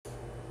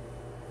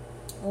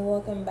Well,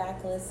 welcome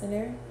back,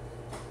 listener.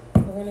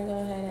 We're going to go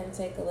ahead and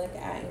take a look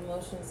at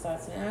emotions,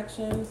 thoughts, and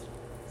actions.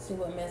 See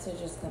what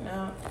messages come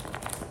out.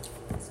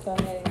 Let's go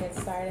ahead and get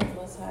started.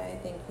 Most High,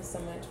 thank you so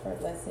much for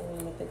blessing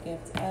me with the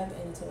gift of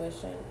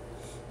intuition.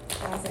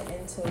 As an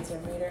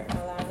intuitive reader,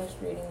 allow this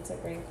reading to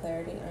bring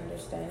clarity,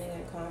 understanding,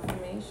 and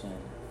confirmation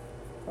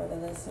for the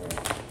listener.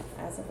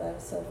 As above,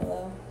 so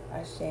below.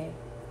 Ashe.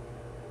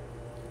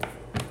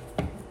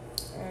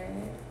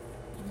 Alright.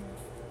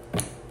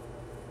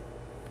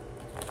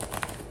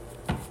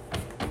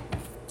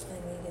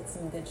 Let me get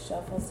some good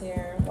shuffles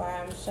here.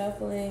 While I'm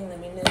shuffling, let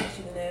me know that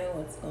you know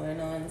what's going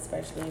on,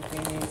 especially if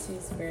you're new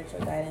to Spiritual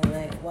Guiding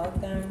Light.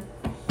 Welcome.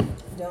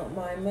 Don't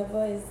mind my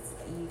voice.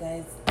 You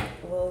guys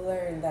will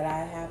learn that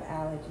I have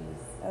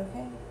allergies,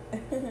 okay?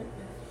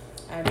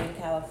 I'm in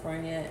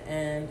California,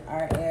 and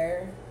our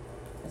air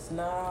is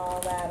not all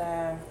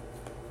that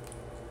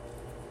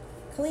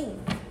clean.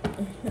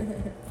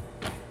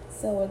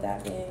 So with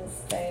that being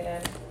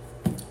stated,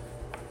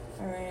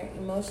 alright,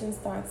 emotions,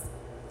 thoughts,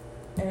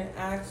 and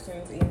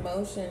actions.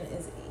 Emotion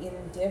is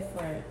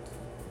indifferent.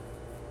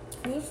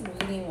 Whose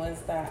reading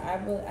was that?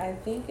 I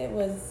think it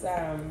was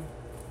a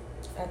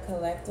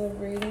collective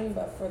reading,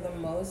 but for the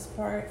most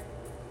part,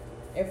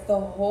 if the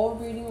whole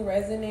reading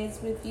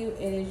resonates with you,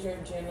 it is your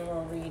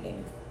general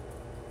reading.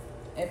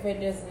 If it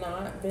does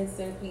not, bits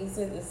and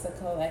pieces, it's a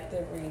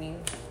collective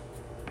reading.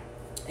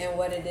 And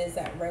what it is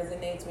that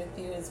resonates with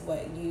you is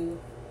what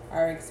you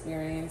are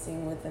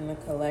experiencing within the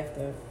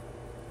collective.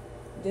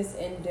 This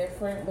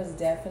indifferent was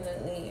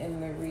definitely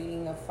in the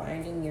reading of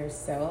finding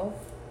yourself,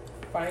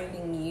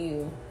 finding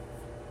you.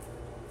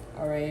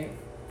 All right.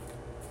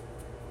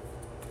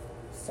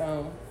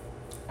 So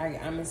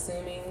I'm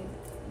assuming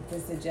the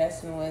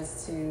suggestion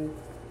was to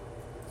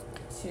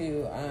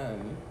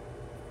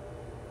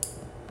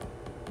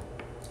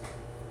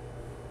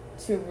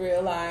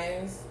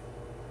realize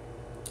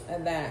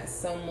that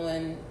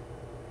someone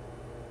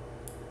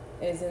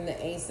is in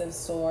the Ace of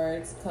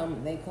Swords.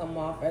 They come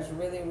off as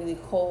really, really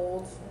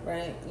cold,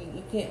 right?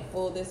 You can't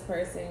fool this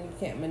person. You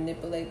can't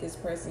manipulate this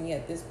person,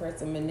 yet this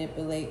person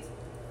manipulates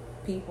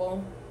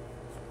people.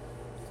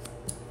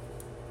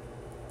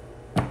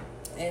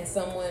 And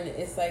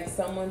it's like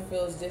someone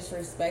feels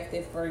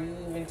disrespected for you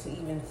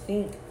even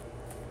think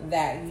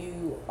that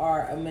you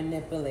are a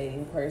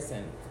manipulating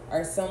person,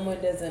 or someone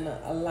does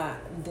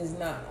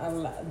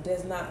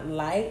not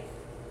like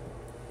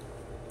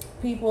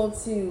people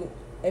to,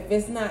 if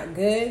it's not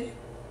good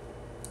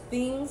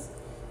things,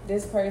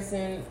 this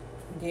person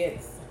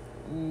gets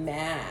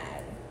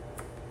mad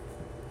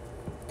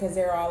because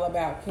they're all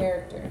about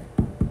character.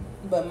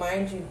 But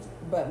mind you,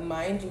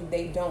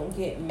 they don't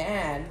get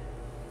mad.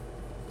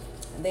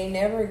 They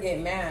never get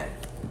mad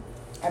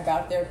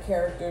about their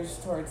characters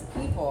towards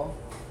people.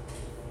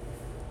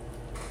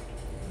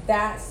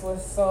 That's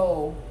what's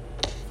so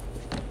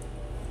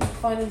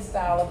funny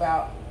style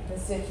about the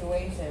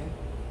situation.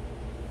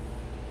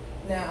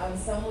 Now, if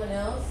someone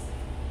else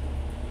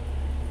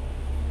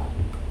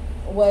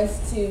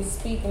was to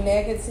speak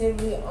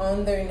negatively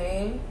on their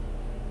name,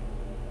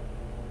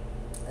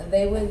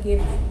 they wouldn't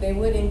give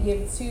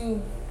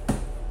 2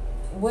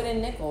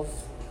 wooden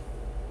nickels.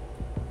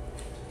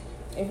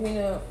 If you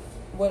know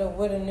what a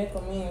wooden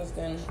nickel means,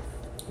 then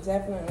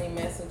definitely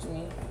message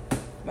me.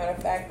 Matter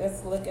of fact,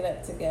 let's look it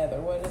up together.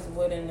 What does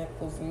wooden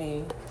nickels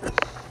mean?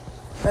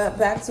 But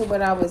back to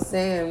what I was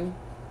saying.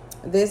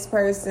 This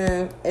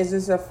person is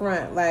just a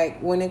front.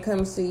 Like, when it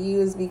comes to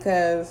you, is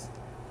because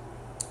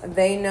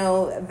they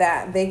know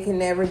that they can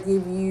never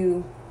give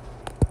you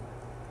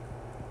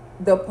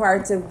the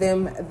parts of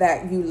them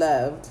that you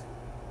loved.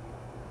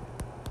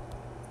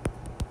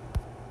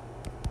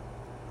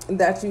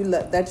 That you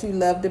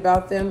loved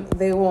about them,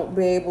 they won't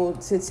be able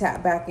to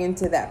tap back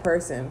into that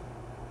person.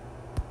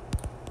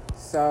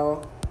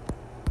 So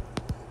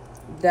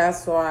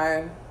that's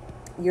why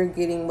you're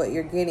getting what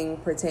you're getting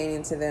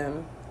pertaining to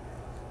them.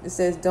 It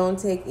says, don't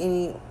take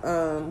any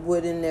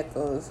wooden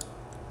nickels.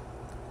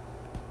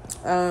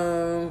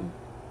 Of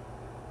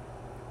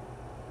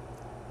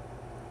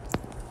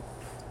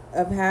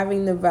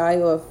having the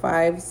value of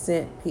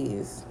 5-cent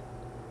piece.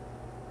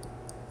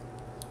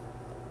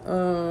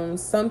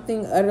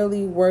 Something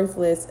utterly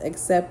worthless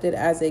accepted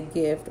as a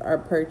gift or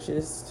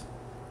purchased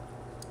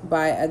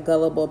by a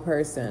gullible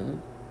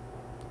person.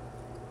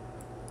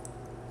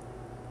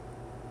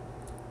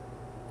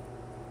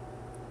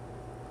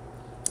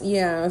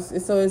 Yeah,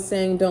 so it's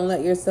saying don't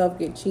let yourself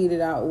get cheated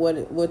out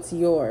what's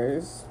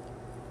yours.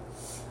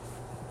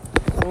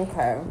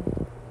 Okay.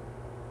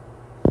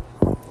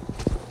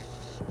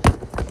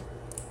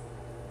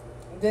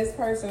 This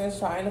person is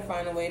trying to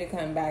find a way to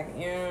come back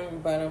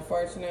in, but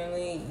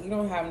unfortunately, you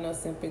don't have no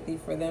sympathy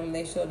for them.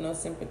 They showed no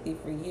sympathy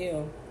for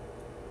you.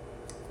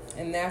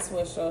 And that's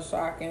what's so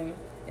shocking.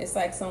 It's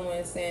like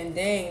someone saying,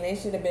 dang, they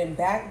should have been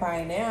back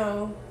by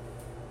now.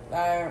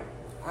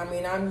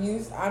 I'm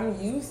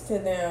used to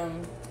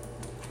them,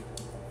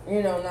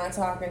 not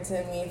talking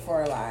to me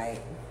for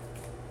like,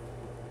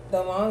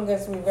 the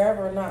longest we've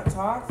ever not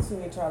talked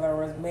to each other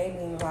was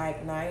maybe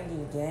like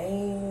 90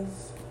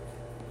 days.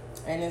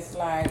 And it's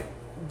like,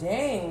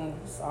 dang,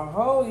 it's a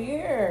whole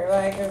year.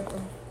 Like,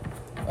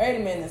 wait a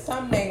minute,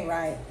 something ain't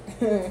right.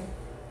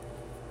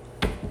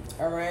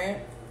 All right?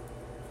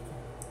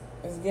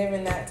 It's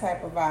giving that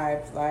type of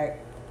vibes. Like,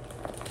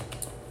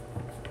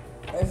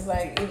 it's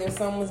like either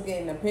someone's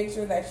getting a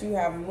picture that you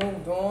have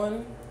moved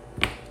on,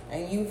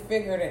 and you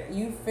figured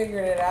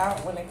it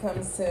out when it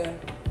comes to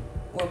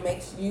what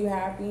makes you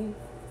happy.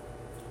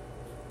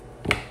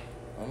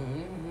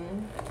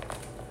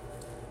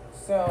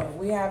 So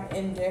we have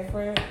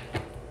indifferent,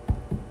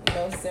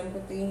 no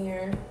sympathy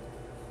here,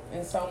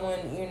 and someone,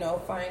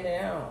 finding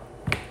out.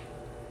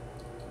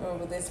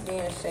 With this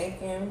being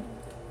shaken,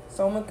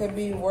 someone could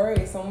be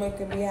worried, someone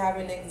could be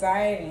having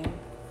anxiety.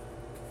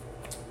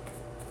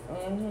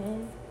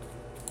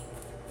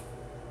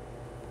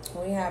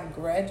 We have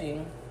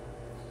grudging.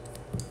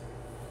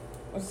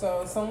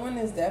 So someone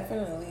is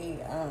definitely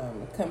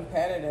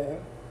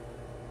competitive.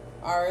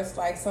 Or it's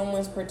like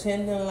someone's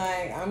pretending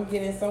like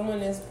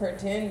someone is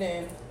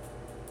pretending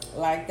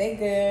like they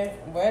good,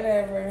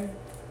 whatever.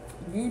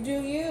 You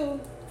do you,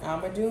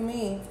 I'ma do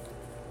me.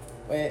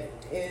 But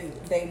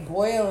they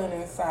boiling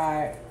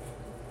inside.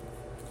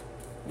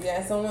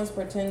 Yeah, someone's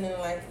pretending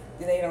like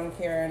they don't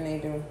care and they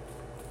do.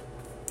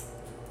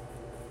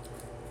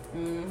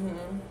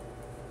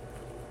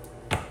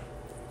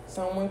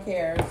 Someone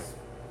cares.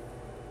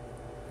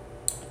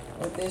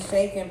 With this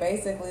shaking,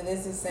 basically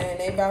this is saying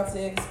they about to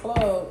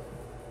explode.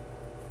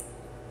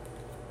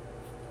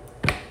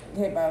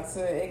 They about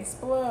to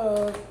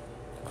explode.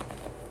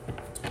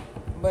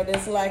 But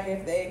it's like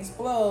if they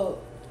explode,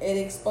 it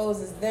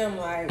exposes them.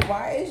 Like,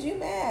 why is you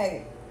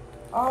mad?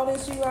 All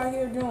this you out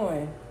here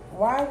doing.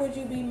 Why would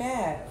you be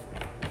mad?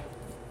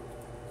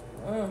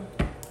 I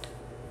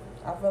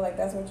feel like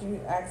that's what you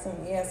ask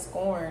them. Yeah,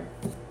 scorn.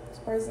 This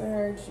person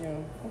hurt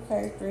you.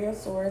 Okay, 3 of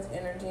Swords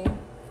energy.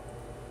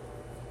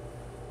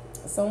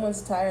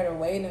 Someone's tired of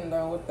waiting,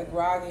 though, with the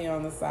groggy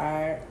on the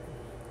side.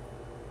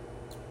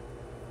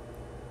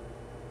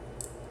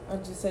 I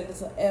just said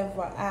it's an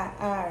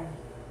FYI.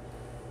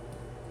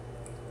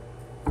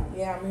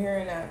 Yeah, I'm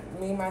hearing that.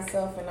 Me,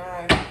 myself, and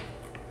I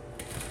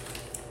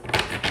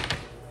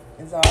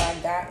is all I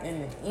got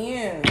in the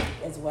end,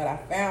 is what I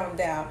found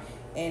out.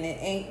 And it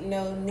ain't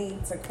no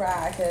need to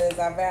cry, because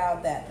I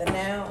vowed that the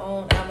now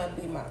on, I'm going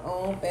to be my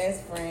own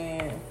best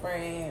friend.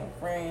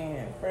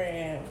 Friend.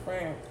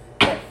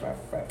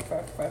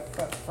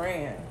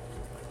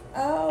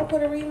 Oh,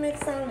 put a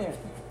remix on it.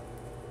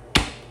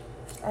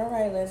 All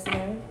right,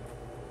 listener.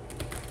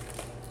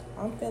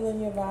 I'm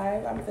feeling your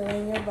vibe. I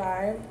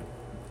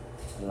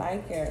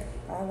like it.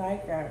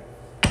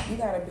 You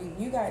can't be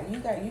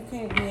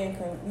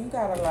you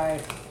gotta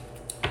like,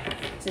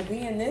 to be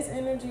in this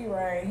energy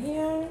right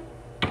here,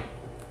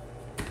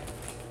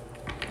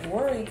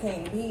 worry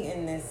can't be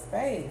in this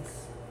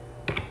space.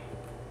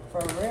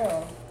 For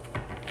real.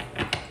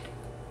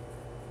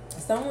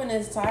 Someone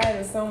is tired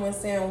of someone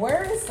saying,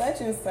 where is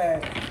such and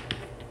such?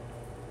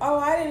 Oh,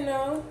 I didn't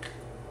know.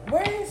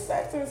 Where is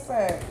such and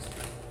such?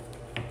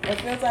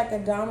 It feels like a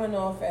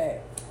domino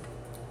effect.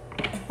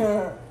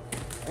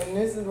 And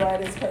this is why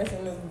this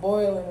person is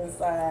boiling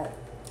inside.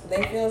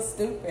 They feel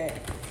stupid.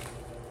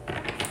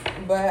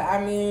 But,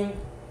 I mean,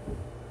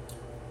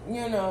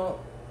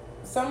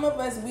 some of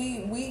us,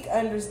 we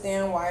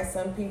understand why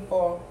some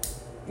people,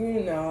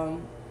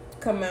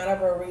 come out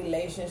of a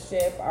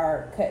relationship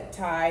or cut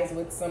ties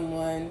with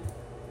someone,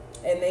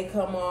 and they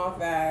come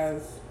off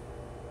as,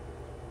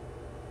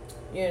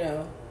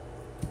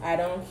 I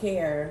don't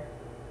care.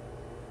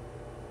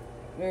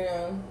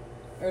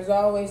 There's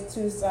always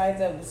two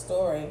sides of the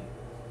story.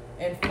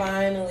 And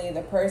finally,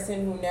 the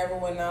person who never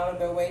went out of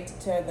their way to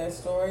tell their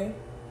story,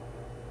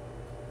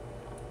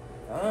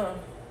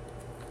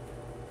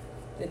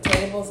 the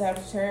tables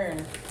have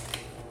turned.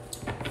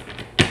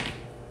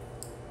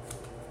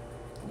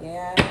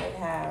 Yeah, it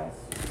has.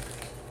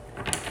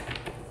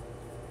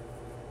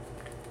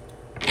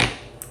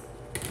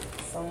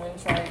 Someone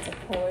tried to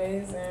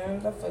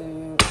poison the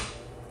food.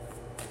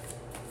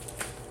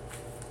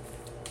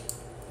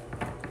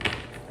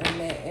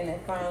 And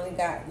it finally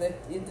got the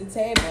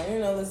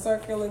table, the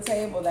circular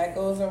table that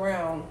goes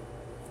around.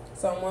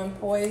 Someone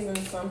poisoned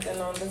something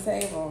on the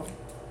table.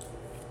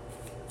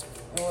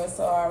 And what's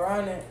so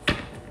ironic,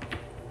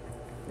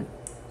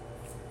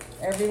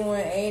 everyone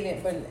ate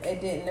it, but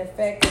it didn't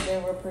affect it. They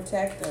were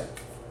protected.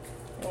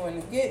 And when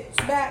it gets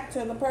back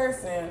to the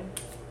person,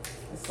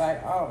 it's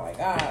like, oh my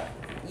God,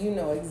 you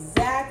know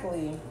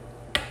exactly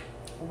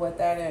what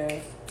that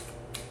is.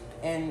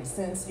 And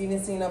since you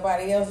didn't see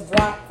nobody else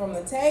drop from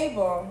the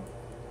table,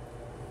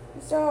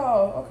 you said,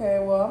 oh,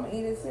 okay, well, I'm going to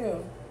eat it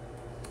too.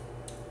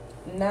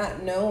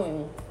 Not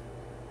knowing.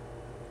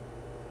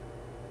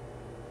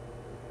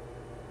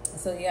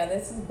 So, yeah,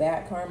 this is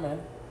bad karma.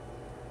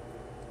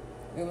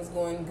 It was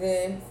going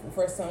good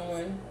for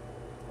someone,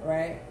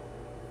 right?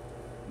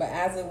 But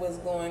as it was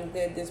going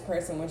good, this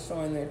person was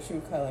showing their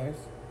true colors.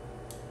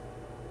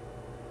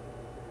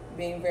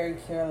 Being very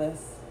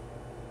careless.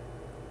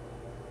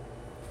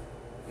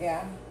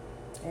 Yeah,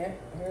 here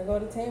we go,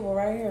 the table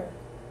right here.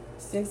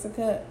 Six of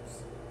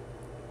Cups.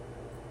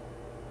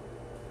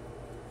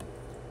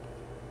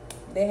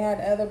 They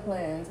had other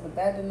plans, but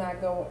that did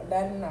not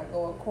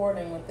go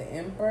according with the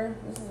Emperor.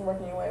 This is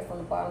working your way from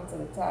the bottom to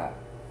the top.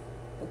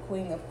 The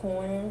Queen of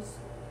Coins.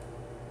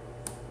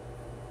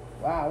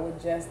 Wow,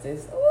 with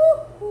Justice.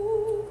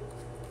 Ooh.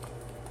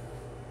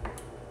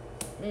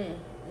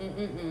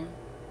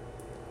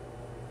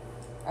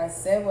 I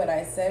said what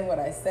I said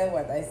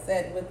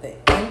with the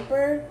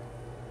Emperor.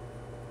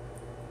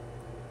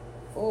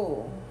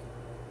 Ooh.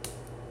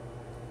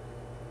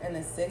 And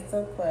the Six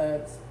of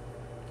Clubs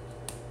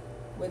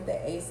with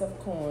the Ace of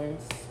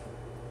Coins.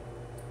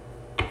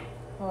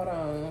 Hold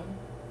on.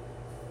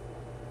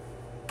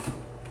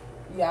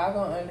 Y'all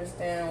gonna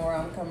understand where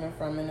I'm coming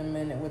from in a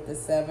minute with the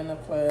Seven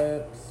of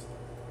Clubs.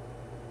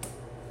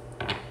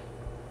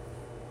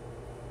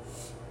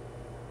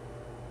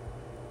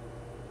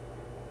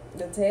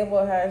 The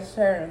table has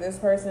turned. This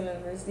person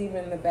is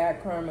receiving the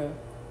bad karma.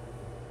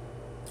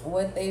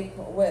 What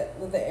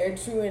their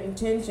true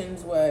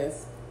intentions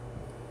was,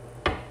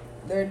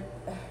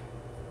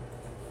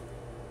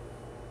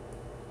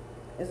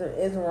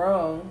 is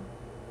wrong.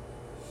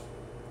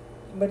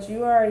 But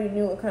you already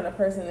knew what kind of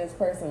person this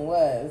person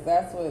was.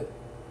 That's what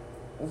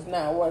was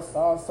not what's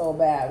all so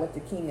bad with the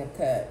King of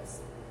Cups.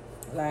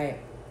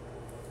 Like,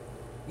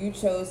 you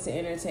chose to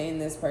entertain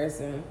this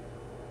person.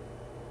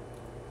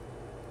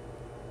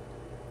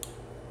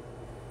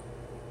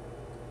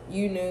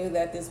 You knew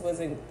that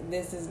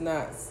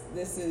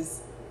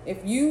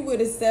if you would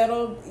have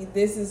settled,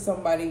 this is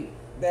somebody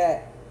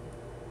that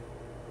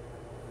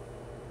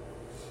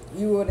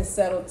you would have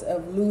settled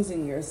of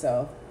losing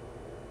yourself.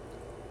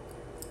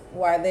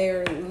 While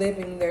they're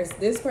living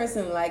this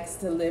person likes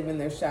to live in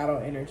their shadow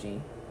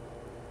energy.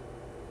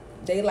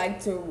 They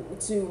like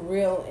to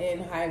reel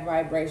in high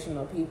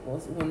vibrational people.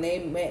 When they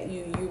met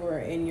you, you were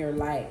in your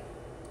light.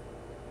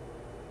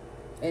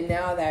 And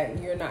now that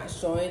you're not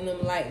showing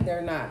them light,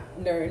 they're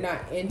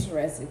not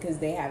interested because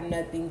they have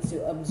nothing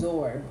to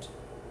absorb.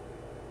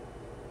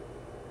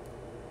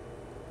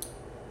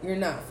 You're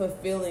not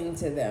fulfilling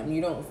to them.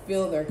 You don't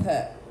fill their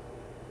cup.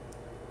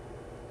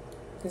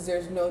 Because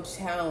there's no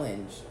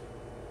challenge.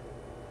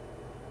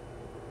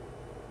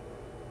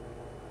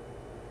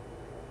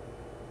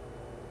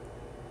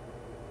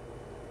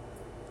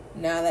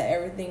 Now that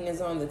everything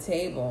is on the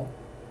table,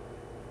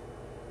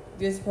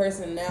 this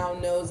person now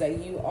knows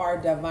that you are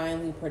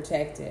divinely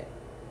protected.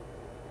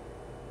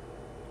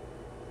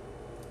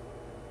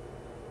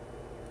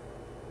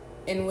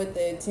 And with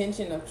the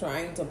intention of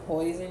trying to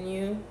poison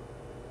you,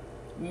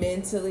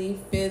 mentally,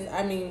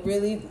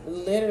 really,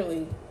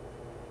 literally,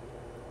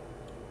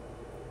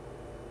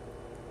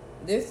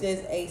 this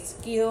is a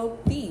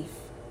skilled thief.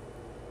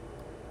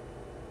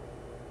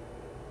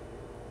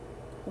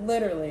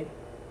 Literally.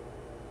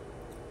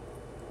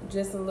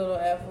 Just a little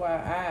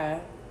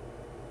FYI.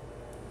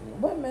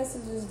 What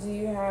messages do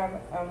you have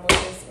with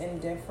this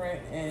indifferent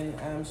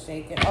and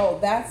shaken? Oh,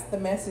 that's the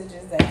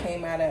messages that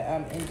came out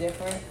of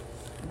indifferent.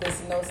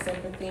 This no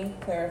sympathy,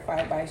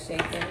 clarified by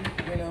shaken,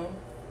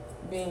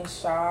 being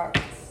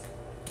shocked.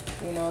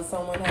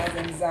 Someone has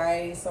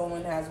anxiety,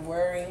 someone has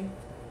worry.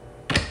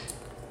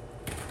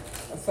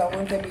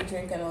 Someone could be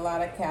drinking a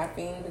lot of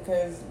caffeine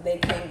because they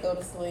can't go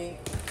to sleep.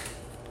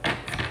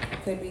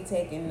 Could be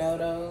taking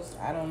NoDoz.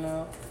 I don't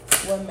know.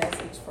 What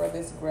message for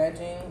this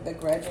grudging? The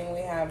grudging, we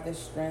have the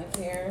Strength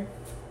here.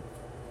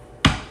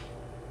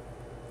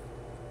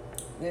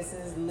 This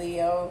is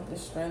Leo, the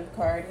Strength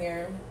card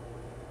here.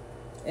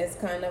 It's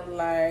kind of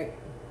like,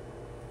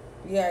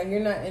 yeah,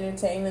 you're not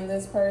entertaining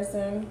this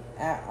person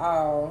at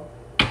all.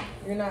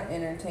 You're not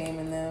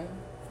entertaining them.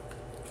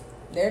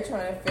 They're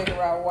trying to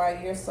figure out why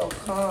you're so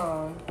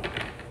calm.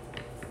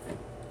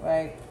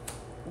 Like,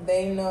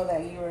 they know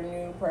that you're a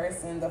new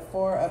person. The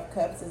Four of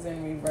Cups is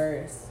in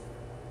reverse.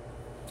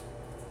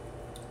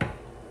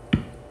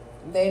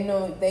 They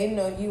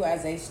know you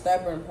as a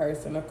stubborn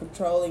person, a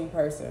controlling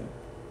person.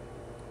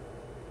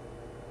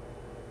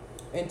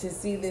 And to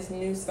see this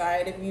new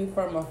side of you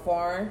from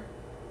afar,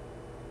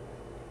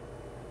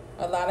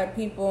 a lot of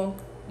people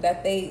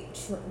that they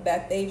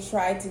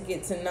try to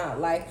get to not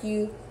like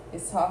you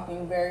is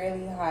talking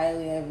very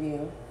highly of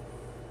you.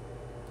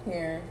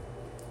 Here,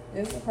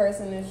 this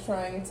person is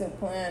trying to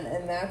plan,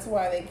 and that's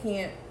why they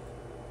can't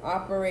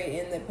operate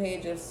in the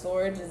Page of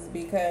Swords, is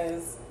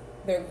because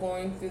they're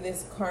going through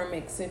this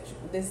karmic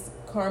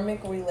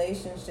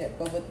relationship.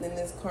 But within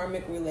this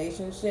karmic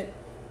relationship,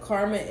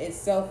 karma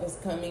itself is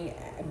coming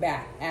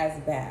back as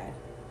bad.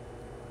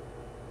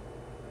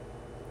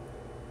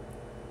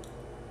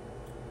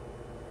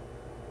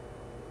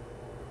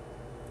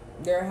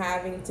 They're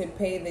having to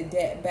pay the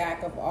debt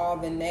back of all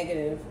the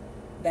negative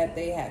that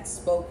they had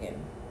spoken.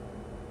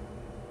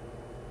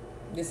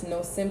 This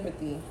no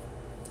sympathy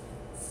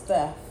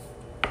stuff.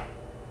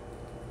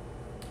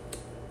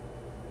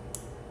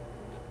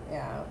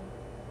 Yeah.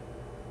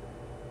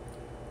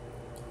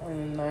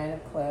 And the Nine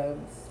of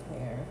Clubs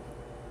here.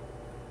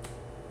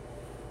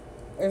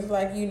 It's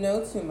like you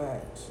know too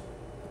much.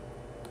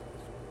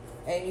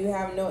 and you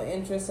have no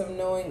interest of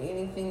knowing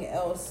anything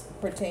else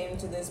pertaining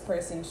to this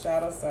person's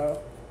shadow self.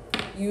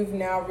 You've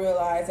now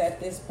realized that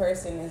this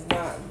person is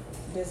not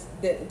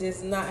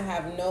does not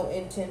have no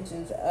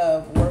intentions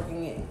of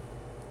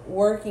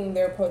working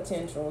their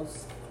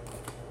potentials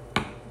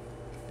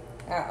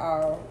at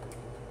all.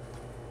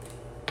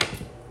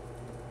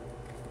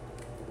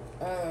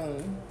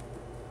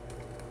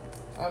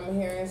 I'm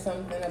hearing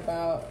something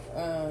about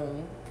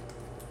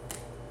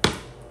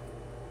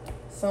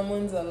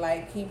someone's a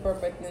light keeper,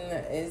 but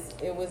then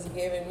it was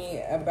giving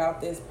me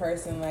about this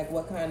person, like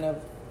what kind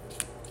of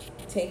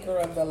taker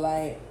of the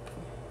light.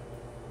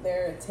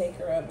 They're a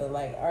taker of the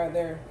light. Are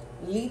they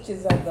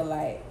leeches of the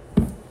light?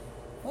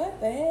 What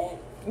the heck?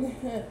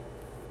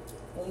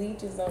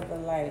 Leeches of the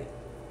light.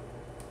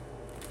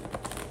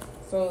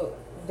 So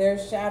their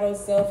shadow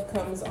self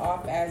comes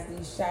off as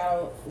these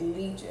shadow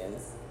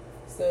leeches.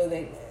 So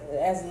they,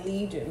 as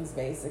legions,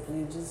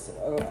 basically, just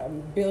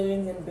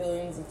billions and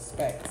billions of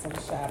specks of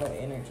shadow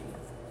energy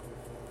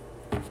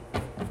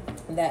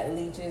that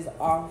leeches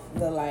off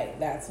the light.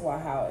 That's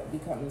how it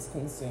becomes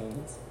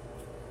consumed.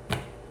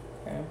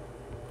 Okay.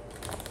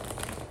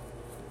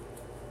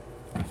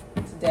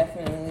 It's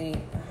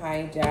definitely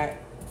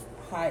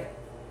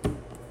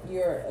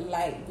your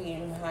light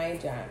being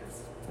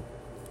hijacked,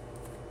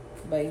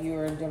 but you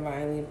are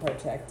divinely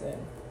protected.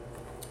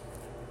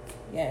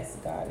 Yes,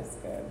 God is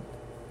good.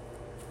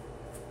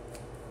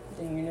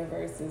 The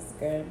universe is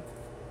good.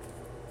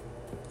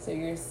 So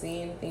you're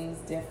seeing things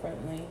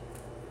differently.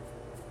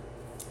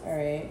 All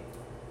right.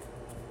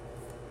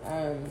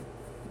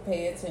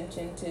 Pay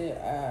attention to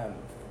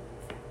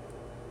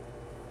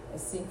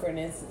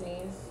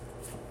synchronicities.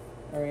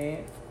 All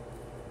right.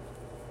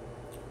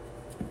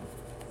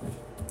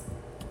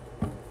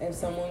 If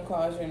someone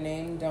calls your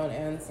name, don't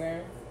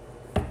answer.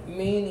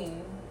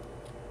 Meaning,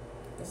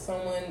 if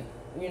someone,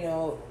 you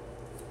know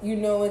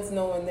it's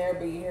no one there,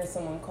 but you hear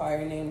someone call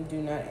your name,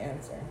 do not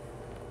answer.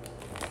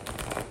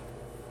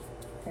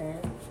 Okay.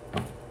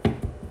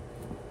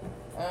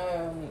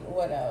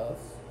 What else?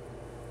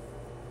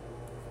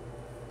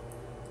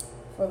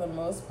 For the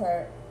most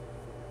part,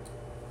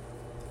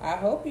 I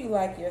hope you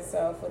like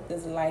yourself with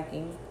this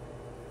liking,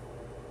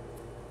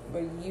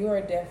 but you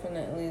are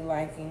definitely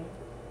liking.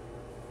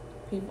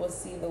 People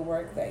see the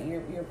work that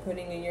you're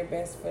putting in your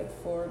best foot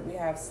forward. We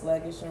have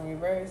sluggish in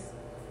reverse.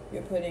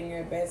 You're putting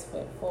your best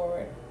foot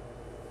forward.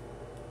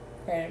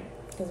 Okay?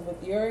 Because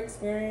with your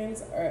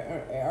experience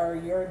or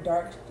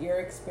your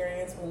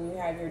experience when you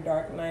have your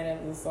dark night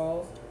of the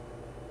souls,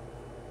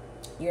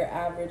 your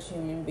average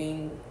human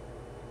being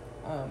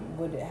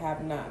would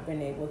have not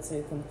been able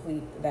to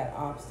complete that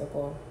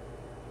obstacle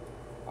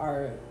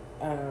or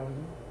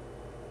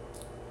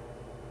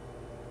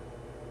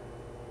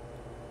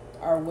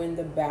win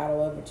the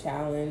battle of a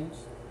challenge.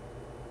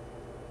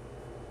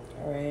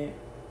 All right?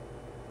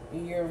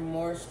 You're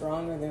more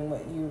stronger than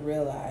what you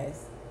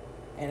realize.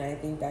 And I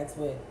think that's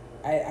what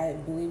I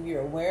believe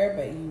you're aware,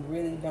 but you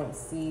really don't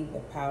see the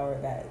power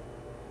that's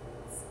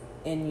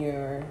in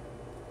your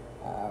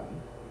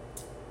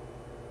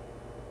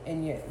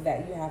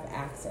that you have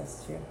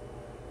access to.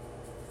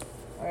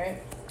 All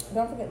right?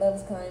 Don't forget, love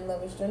is kind,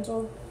 love is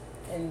gentle,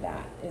 and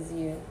that is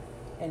you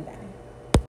and I.